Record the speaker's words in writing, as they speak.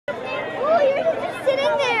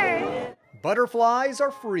Butterflies are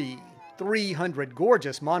free. 300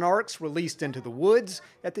 gorgeous monarchs released into the woods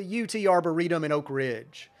at the UT Arboretum in Oak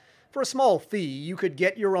Ridge. For a small fee, you could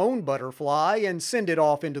get your own butterfly and send it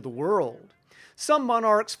off into the world. Some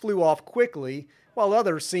monarchs flew off quickly, while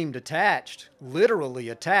others seemed attached, literally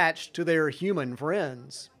attached to their human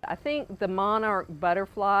friends. I think the monarch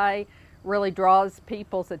butterfly really draws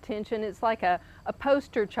people's attention. It's like a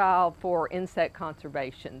poster child for insect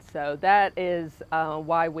conservation. So that is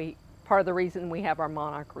part of the reason we have our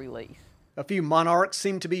monarch release. A few monarchs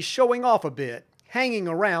seem to be showing off a bit, hanging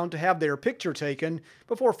around to have their picture taken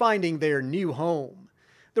before finding their new home.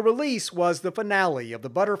 The release was the finale of the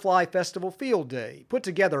Butterfly Festival Field Day, put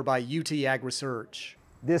together by UT Ag Research.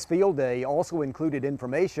 This field day also included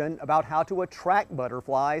information about how to attract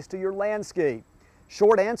butterflies to your landscape.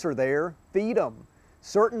 Short answer there, feed them.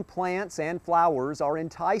 Certain plants and flowers are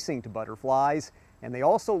enticing to butterflies, and they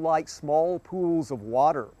also like small pools of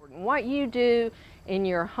water. What you do in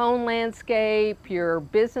your home landscape, your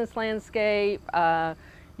business landscape,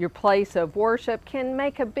 your place of worship can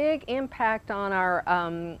make a big impact on our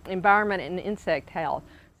environment and insect health.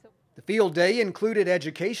 The field day included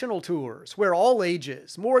educational tours where all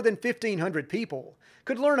ages, more than 1,500 people,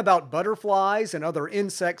 could learn about butterflies and other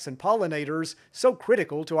insects and pollinators so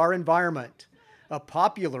critical to our environment. A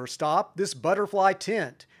popular stop, this butterfly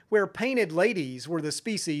tent, where painted ladies were the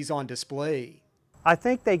species on display. I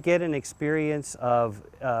think they get an experience of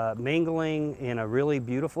mingling in a really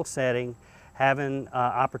beautiful setting, having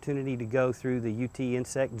opportunity to go through the UT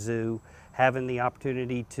Insect Zoo, having the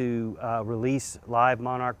opportunity to release live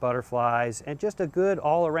monarch butterflies, and just a good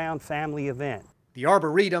all-around family event. The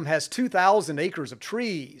Arboretum has 2,000 acres of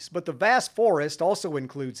trees, but the vast forest also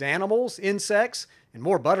includes animals, insects, and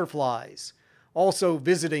more butterflies. Also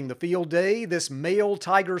visiting the field day, this male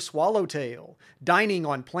tiger swallowtail, dining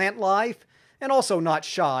on plant life, and also not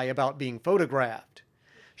shy about being photographed.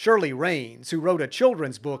 Shirley Raines, who wrote a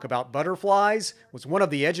children's book about butterflies, was one of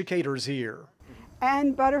the educators here.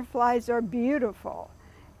 And butterflies are beautiful.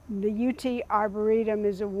 The UT Arboretum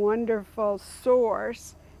is a wonderful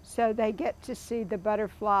source, so they get to see the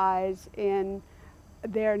butterflies in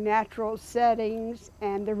their natural settings,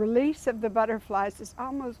 and the release of the butterflies is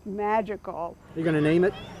almost magical. You're going to name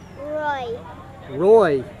it? Roy.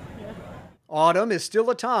 Roy. Autumn is still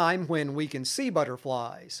a time when we can see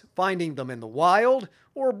butterflies, finding them in the wild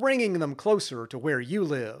or bringing them closer to where you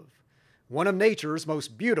live. One of nature's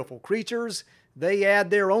most beautiful creatures, they add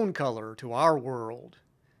their own color to our world.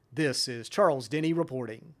 This is Charles Denny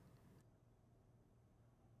reporting.